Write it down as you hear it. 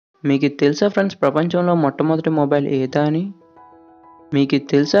మీకు ఇది తెలుసా ఫ్రెండ్స్ ప్రపంచంలో మొట్టమొదటి మొబైల్ ఏదా అని? మీకు ఇది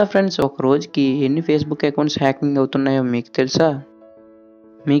తెలుసా ఫ్రెండ్స్ ఒక రోజుకి ఎన్ని ఫేస్‌బుక్ అకౌంట్స్ హ్యాకింగ్ అవుతున్నాయో మీకు తెలుసా?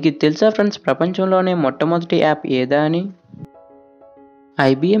 మీకు ఇది తెలుసా ఫ్రెండ్స్ ప్రపంచంలోనే మొట్టమొదటి యాప్ ఏదా అని?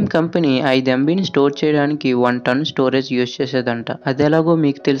 ఐబీఎం కంపెనీ 5 ఎంబీని స్టోర్ చేయడానికి 1 టన్ స్టోరేజ్ యూజ్ చేసేదంట. అదెలాగో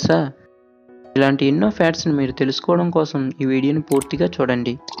మీకు తెలుసా? ఇలాంటి ఎన్నో ఫ్యాక్ట్స్‌ని మీరు తెలుసుకోవడం కోసం ఈ వీడియోని పూర్తిగా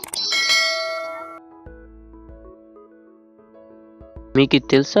చూడండి. మీకు ఇది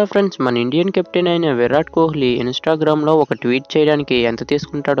తెలుసా ఫ్రెండ్స్ మన ఇండియన్ కెప్టెన్ అయిన విరాట్ కోహ్లీ ఇన్‌స్టాగ్రామ్‌లో ఒక ట్వీట్ చేయడానికి ఎంత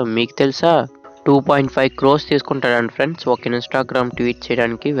తీసుకుంటాడో మీకు తెలుసా? 2.5 క్రోర్స్ తీసుకుంటాడంట ఫ్రెండ్స్ ఒక ఇన్‌స్టాగ్రామ్ ట్వీట్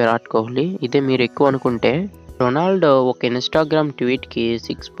చేయడానికి విరాట్ కోహ్లీ. ఇదే మీరు ఎక్కువ అనుకుంటే రొనాల్డో ఒక ఇన్‌స్టాగ్రామ్ ట్వీట్‌కి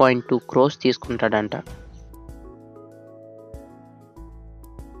 6.2 క్రోర్స్ తీసుకుంటాడంట.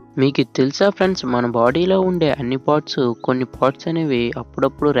 మీకు ఇది తెలుసా ఫ్రెండ్స్ మన బాడీలో ఉండే అన్ని కొన్ని పార్ట్స్ అనేవి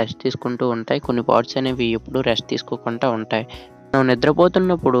అప్పుడప్పుడు రెస్ట్ తీసుకుంటూ ఉంటాయి. కొన్ని పార్ట్స్ అనేవి ఎప్పుడూ రెస్ట్ తీసుకోకుండా ఉంటాయి. మనం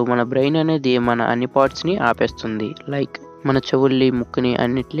నిద్రపోతున్నప్పుడు మన బ్రెయిన్ అనేది మన అన్ని పార్ట్స్‌ని ఆపేస్తుంది. లైక్ మన చెవుల్ని, ముక్కుని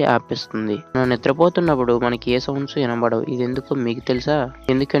అన్నిటిని ఆపేస్తుంది. మనం నిద్రపోతున్నప్పుడు మనకి ఏ సౌండ్స్ వినబడవు. ఇదెందుకో మీకు తెలుసా?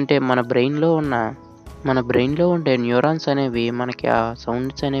 ఎందుకంటే మన బ్రెయిన్‌లో ఉండే న్యూరాన్స్ అనేవి మనకి ఆ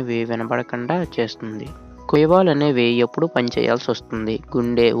సౌండ్స్ అనేవి వినబడకుండా చేస్తుంది. అవయవాలు అనేవి ఎప్పుడూ పనిచేయాల్సొస్తుంది.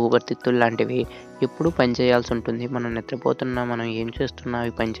 గుండె, ఊపిరితిత్తులు లాంటివి ఎప్పుడూ పనిచేయాల్సి ఉంటుంది. మనం నిద్రపోతున్నా, మనం ఏం చేస్తున్నా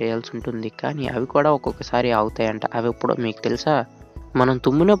అవి పనిచేయాల్సి ఉంటుంది. కానీ అవి కూడా ఒక్కొక్కసారి ఆగుతాయంట. అవెప్పుడో మీకు తెలుసా? మనం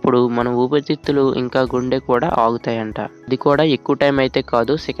తుమ్మినప్పుడు మన ఊపిరితిత్తులు ఇంకా గుండె కూడా ఆగుతాయంట. ఇది కూడా ఎక్కువ టైం అయితే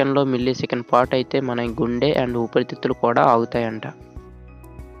కాదు. సెకన్‌లో మిల్లీ సెకండ్ పాటు అయితే మన గుండె అండ్ ఊపిరితిత్తులు కూడా ఆగుతాయంట.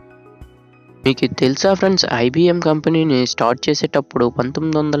 మీకు ఇది తెలుసా ఫ్రెండ్స్ ఐబీఎం కంపెనీని స్టార్ట్ చేసేటప్పుడు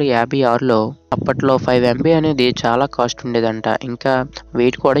 1956లో అప్పట్లో 5 ఎంబీ అనేది చాలా కాస్ట్ ఉండేదంట. ఇంకా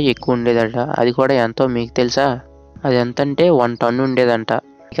వెయిట్ కూడా ఎక్కువ ఉండేదట. అది కూడా ఎంతో మీకు తెలుసా? అది ఎంతంటే 1 టన్ ఉండేదంట.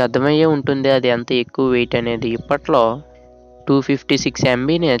 మీకు అర్థమయ్యే ఉంటుంది అది ఎంత ఎక్కువ వెయిట్ అనేది. ఇప్పట్లో 256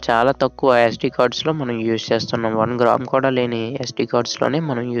 ఎంబీనే చాలా తక్కువ ఎస్డీ కార్డ్స్‌లో మనం యూజ్ చేస్తున్నాం. 1 గ్రామ్ కూడా లేని ఎస్డీ కార్డ్స్‌లోనే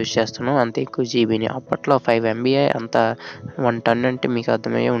మనం యూజ్ చేస్తున్నాం అంత ఎక్కువ జీబీని. అప్పట్లో 5 ఎంబీయే అంత 1 టన్ అంటే మీకు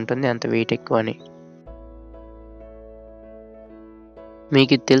అర్థమయ్యే ఉంటుంది ఎంత వెయిట్ ఎక్కువని.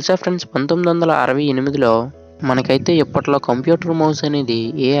 మీకు ఇది తెలుసా ఫ్రెండ్స్ 1968లో మనకైతే ఇప్పట్లో కంప్యూటర్ మౌస్ అనేది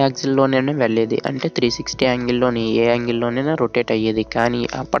ఏ యాక్సిల్‌లోనైనా వెళ్ళేది. అంటే 360 యాంగిల్‌లోని ఏ యాంగిల్‌లోనైనా రొటేట్ అయ్యేది. కానీ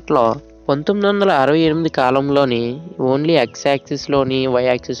అప్పట్లో 1968 కాలంలోని ఓన్లీ ఎక్స్ యాక్సిస్‌లోని, వై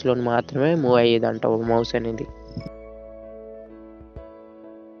యాక్సిస్‌లోని మాత్రమే మూవ్ అయ్యేదంట ఒక మౌస్ అనేది.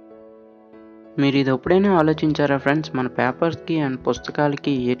 మీరు ఇది ఎప్పుడైనా ఆలోచించారా ఫ్రెండ్స్ మన పేపర్స్‌కి అండ్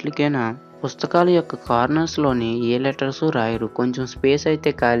పుస్తకాలకి ఎట్లికైనా పుస్తకాల యొక్క కార్నర్స్‌లోని ఏ లెటర్స్ రాయరు. కొంచెం స్పేస్ అయితే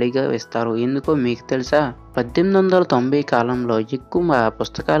ఖాళీగా ఇస్తారు. ఎందుకో మీకు తెలుసా? 1890 కాలంలో ఎక్కువ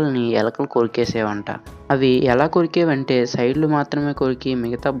పుస్తకాలని ఎలకలు కొరికేసేవంట. అవి ఎలా కొరికేవంటే సైడ్‌లు మాత్రమే కొరికి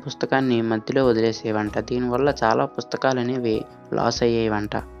మిగతా పుస్తకాన్ని మధ్యలో వదిలేసేవంట. దీనివల్ల చాలా పుస్తకాలనేవి లాస్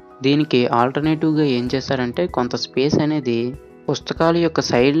అయ్యేవంట. దీనికి ఆల్టర్‌నేటివ్‌గా ఏం చేశారంటే కొంత స్పేస్ అనేది పుస్తకాల యొక్క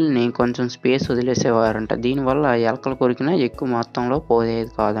సైడ్‌లని కొంచెం స్పేస్ వదిలేసేవారంట. దీనివల్ల ఎలకలు కొరికినా ఎక్కువ మొత్తంలో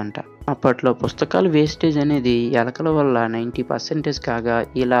పోయేది కాదంట. అప్పట్లో పుస్తకాల వేస్టేజ్ అనేది ఎలకల వల్ల 90% కాగా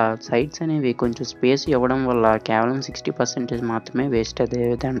ఇలా సైడ్స్ అనేవి కొంచెం స్పేస్ ఇవ్వడం వల్ల కేవలం 60% మాత్రమే వేస్ట్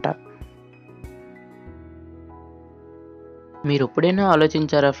అయ్యేదంట. మీరు ఎప్పుడైనా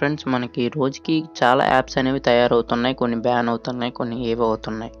ఆలోచించారా ఫ్రెండ్స్ మనకి రోజుకి చాలా యాప్స్ అనేవి తయారవుతున్నాయి. కొన్ని బ్యాన్ అవుతున్నాయి. కొన్ని ఏవో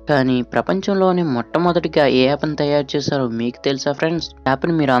అవుతున్నాయి. కానీ ప్రపంచంలోనే మొట్టమొదటిగా ఏ యాప్‌ని తయారు చేశారో మీకు తెలుసా ఫ్రెండ్స్?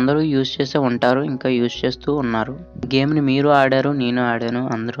 యాప్‌ని మీరు అందరూ యూజ్ చేసే ఉంటారు. ఇంకా యూజ్ చేస్తూ ఉన్నారు. గేమ్‌ని మీరు ఆడారు. నేను ఆడాను.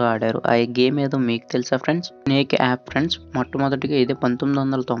 అందరూ ఆడారు. ఆ గేమ్ ఏదో మీకు తెలుసా ఫ్రెండ్స్? Snake app friends. మొట్టమొదటిగా ఇది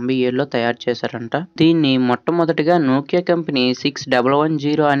 1997లో తయారు చేశారంట. దీన్ని మొట్టమొదటిగా నోకియా కంపెనీ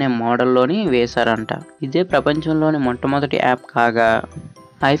 6110 అనే మోడల్‌లోని వేశారంట. ఇదే ప్రపంచంలోని మొట్టమొదటి యాప్ కాగా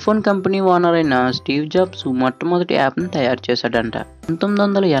ఐఫోన్ కంపెనీ ఓనర్ అయిన స్టీవ్ జాబ్స్ మొట్టమొదటి యాప్‌ని తయారు చేశాడంట.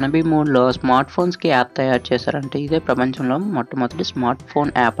 1983లో స్మార్ట్ ఫోన్స్‌కి యాప్ తయారు చేశారంట. ఇదే ప్రపంచంలో మొట్టమొదటి స్మార్ట్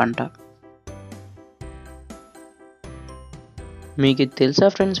ఫోన్ యాప్ అంట. మీకు ఇది తెలుసా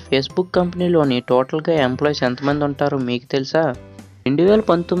ఫ్రెండ్స్ ఫేస్‌బుక్ కంపెనీలోని టోటల్‌గా ఎంప్లాయీస్ ఎంతమంది ఉంటారో మీకు తెలుసా?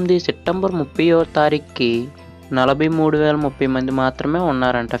 2019 సెప్టెంబర్ 30వ తారీఖుకి 43,030 మంది మాత్రమే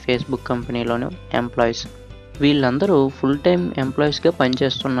ఉన్నారంట ఫేస్‌బుక్ కంపెనీలోని ఎంప్లాయీస్. వీళ్ళందరూ ఫుల్ టైమ్ ఎంప్లాయీస్‌గా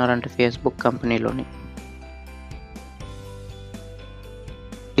పనిచేస్తున్నారంట ఫేస్‌బుక్ కంపెనీలోని.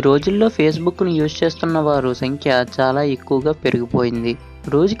 ఈ రోజుల్లో ఫేస్‌బుక్‌ని యూజ్ చేస్తున్న వారు సంఖ్య చాలా ఎక్కువగా పెరిగిపోయింది.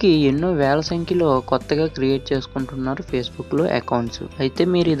 రోజుకి ఎన్నో వేల సంఖ్యలో కొత్తగా క్రియేట్ చేసుకుంటున్నారు ఫేస్‌బుక్‌లో అకౌంట్స్. అయితే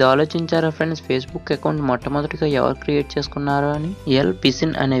మీరు ఇది ఆలోచించారా ఫ్రెండ్స్ ఫేస్‌బుక్ అకౌంట్ మొట్టమొదటిగా ఎవరు క్రియేట్ చేసుకున్నారు అని? ఎల్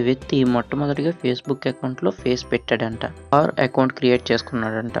పిసిన్ అనే వ్యక్తి మొట్టమొదటిగా ఫేస్‌బుక్ అకౌంట్‌లో ఫేస్ పెట్టాడంట. Account create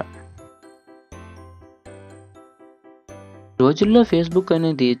చేసుకున్నాడంట. రోజుల్లో ఫేస్‌బుక్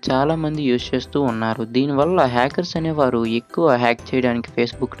అనేది చాలా మంది యూజ్ చేస్తూ ఉన్నారు. దీనివల్ల హ్యాకర్స్ అనేవారు ఎక్కువ హ్యాక్ చేయడానికి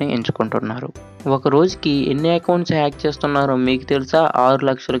ఫేస్‌బుక్‌ని ఎంచుకుంటున్నారు. ఒక రోజుకి ఎన్ని అకౌంట్స్ హ్యాక్ చేస్తున్నారో మీకు తెలుసా?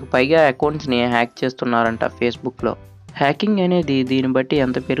 6,00,000కి పైగా అకౌంట్స్‌ని హ్యాక్ చేస్తున్నారంట ఫేస్‌బుక్‌లో. హ్యాకింగ్ అనేది దీన్ని బట్టి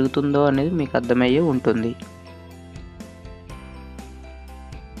ఎంత పెరుగుతుందో అనేది మీకు అర్థమయ్యే ఉంటుంది.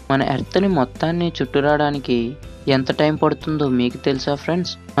 మన ఎర్త్‌ని మొత్తాన్ని చుట్టురాడానికి ఎంత టైం పడుతుందో మీకు తెలుసా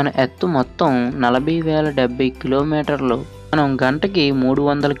ఫ్రెండ్స్? మన ఎర్త్ మొత్తం 40,070 కిలోమీటర్లు. మనం గంటకి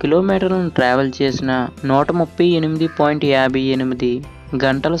 300 కిలోమీటర్లను ట్రావెల్ చేసినా 138.58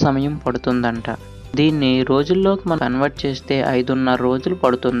 గంటల సమయం పడుతుందంట. దీన్ని రోజుల్లోకి మనం కన్వర్ట్ చేస్తే 5.5 రోజులు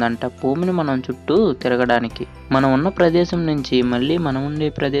పడుతుందంట భూమిని మనం చుట్టూ తిరగడానికి. మనం ఉన్న ప్రదేశం నుంచి మళ్ళీ మనం ఉండే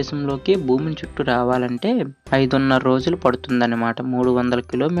ప్రదేశంలోకి భూమిని చుట్టూ రావాలంటే 5.5 రోజులు పడుతుందన్నమాట. 300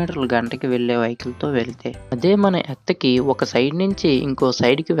 కిలోమీటర్లు గంటకి వెళ్ళే వెహికల్‌తో వెళ్తే. అదే మన ఎర్త్‌కి ఒక సైడ్ నుంచి ఇంకో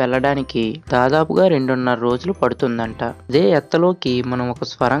సైడ్‌కి వెళ్ళడానికి దాదాపుగా 2.5 రోజులు పడుతుందంట. అదే ఎర్త్‌లోకి మనం ఒక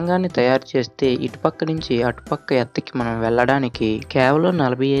స్వరంగాన్ని తయారు చేస్తే ఇటుపక్క నుంచి అటుపక్క ఎర్త్‌కి మనం వెళ్ళడానికి కేవలం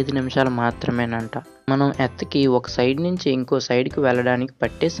 45 నిమిషాలు మాత్రమేనంట. మనం ఎర్త్‌కి ఒక సైడ్ నుంచి ఇంకో సైడ్‌కి వెళ్ళడానికి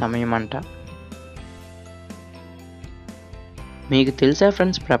పట్టే సమయమంట. మీకు తెలుసా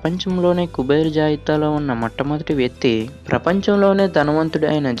ఫ్రెండ్స్, ప్రపంచంలోనే కుబేర్ జాబితాలో ఉన్న మొట్టమొదటి వ్యక్తి ప్రపంచంలోనే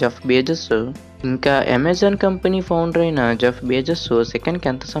ధనవంతుడైన జెఫ్ బెజోస్. ఇంకా అమెజాన్ కంపెనీ ఫౌండర్ అయిన జెఫ్ బెజోస్ సెకండ్‌కి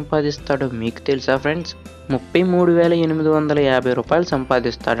ఎంత సంపాదిస్తాడో మీకు తెలుసా ఫ్రెండ్స్? రూ. 33,850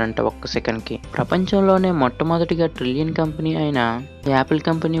 సంపాదిస్తాడంట ఒక్క సెకండ్‌కి. ప్రపంచంలోనే మొట్టమొదటిగా ట్రిలియన్ కంపెనీ అయిన యాపిల్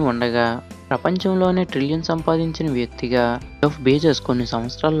కంపెనీ ఉండగా ప్రపంచంలోనే ట్రిలియన్ సంపాదించిన వ్యక్తిగా జెఫ్ బెజోస్ కొన్ని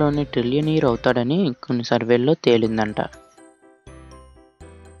సంవత్సరాల్లోనే ట్రిలియనీర్ అవుతాడని కొన్ని సర్వేల్లో తేలిందంట.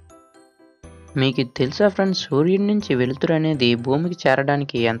 మీకు ఇది తెలుసా ఫ్రెండ్స్, సూర్యుడి నుంచి వెలుతురు అనేది భూమికి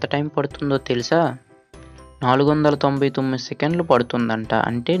చేరడానికి ఎంత టైం పడుతుందో తెలుసా? 499 సెకండ్లు పడుతుందంట.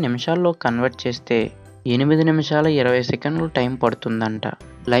 అంటే నిమిషాల్లో కన్వర్ట్ చేస్తే 8 నిమిషాల 20 సెకండ్లు టైం పడుతుందంట.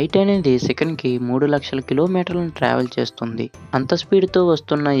 లైట్ అనేది సెకండ్‌కి 3,00,000 కిలోమీటర్లను ట్రావెల్ చేస్తుంది. అంత స్పీడ్‌తో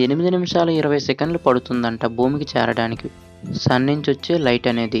వస్తున్న 8 నిమిషాల 20 సెకండ్లు పడుతుందంట భూమికి చేరడానికి. సన్ నుంచి వచ్చే లైట్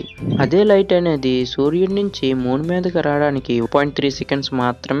అనేది. అదే లైట్ అనేది సూర్యుడి నుంచి మూన్ మీదకి రావడానికి 1.3 సెకండ్స్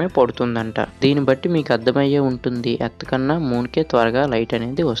మాత్రమే పడుతుందంట. దీన్ని బట్టి మీకు అర్థమయ్యే ఉంటుంది, ఎర్త్ కన్నా మూన్‌కే త్వరగా లైట్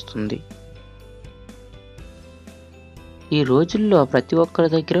అనేది వస్తుంది. ఈ రోజుల్లో ప్రతి ఒక్కరి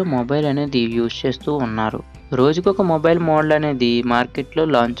దగ్గర మొబైల్ అనేది యూజ్ చేస్తూ ఉన్నారు. రోజుకొక మొబైల్ మోడల్ అనేది మార్కెట్లో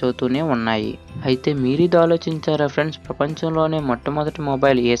లాంచ్ అవుతూనే ఉన్నాయి. అయితే మీరిది ఆలోచించారా ఫ్రెండ్స్, ప్రపంచంలోనే మొట్టమొదటి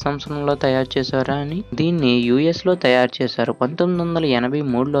మొబైల్ ఏ సంవత్సరంలో తయారు చేశారా అని? దీన్ని యూఎస్‌లో తయారు చేశారు.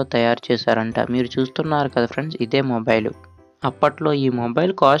 1983లో తయారు చేశారంట. మీరు చూస్తున్నారు కదా ఫ్రెండ్స్, ఇదే మొబైలు. అప్పట్లో ఈ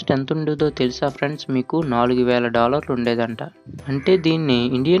మొబైల్ కాస్ట్ ఎంత ఉండేదో తెలుసా ఫ్రెండ్స్ మీకు? $4,000 ఉండేదంట. అంటే దీన్ని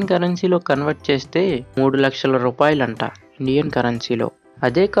ఇండియన్ కరెన్సీలో కన్వర్ట్ చేస్తే ₹3,00,000 ఇండియన్ కరెన్సీలో.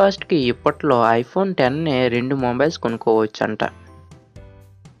 అదే కాస్ట్‌కి ఇప్పట్లో ఐఫోన్ 10 2 మొబైల్స్ కొనుక్కోవచ్చంట.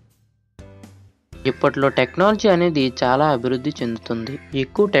 ఇప్పట్లో టెక్నాలజీ అనేది చాలా అభివృద్ధి చెందుతుంది.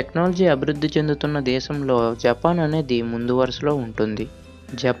 ఎక్కువ టెక్నాలజీ అభివృద్ధి చెందుతున్న దేశంలో జపాన్ అనేది ముందు వరుసలో ఉంటుంది.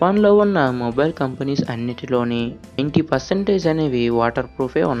 జపాన్‌లో ఉన్న మొబైల్ కంపెనీస్ అన్నిటిలోని 90% అనేవి వాటర్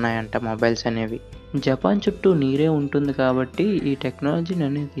ప్రూఫే ఉన్నాయంట మొబైల్స్ అనేవి. జపాన్ చుట్టూ నీరే ఉంటుంది కాబట్టి ఈ టెక్నాలజీని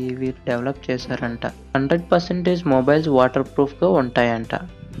అనేది వీరు డెవలప్ చేశారంట. 100% మొబైల్స్ వాటర్ ప్రూఫ్‌గా ఉంటాయంట.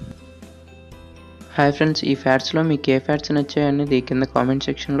 హాయ్ ఫ్రెండ్స్, ఈ ఫ్యాక్ట్స్‌లో మీకు ఏ ఫ్యాక్ట్స్ నచ్చాయనేది కింద కామెంట్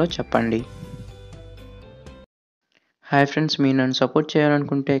సెక్షన్‌లో చెప్పండి. హాయ్ ఫ్రెండ్స్, మీరు నన్ను సపోర్ట్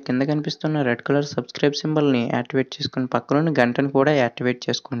చేయాలనుకుంటే కింద కనిపిస్తున్న రెడ్ కలర్ సబ్స్క్రైబ్ సింబల్‌ని యాక్టివేట్ చేసుకొని పక్కనున్న గంటను కూడా యాక్టివేట్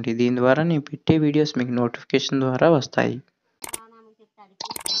చేసుకోండి. దీని ద్వారా నేను పెట్టే వీడియోస్ మీకు నోటిఫికేషన్ ద్వారా వస్తాయి.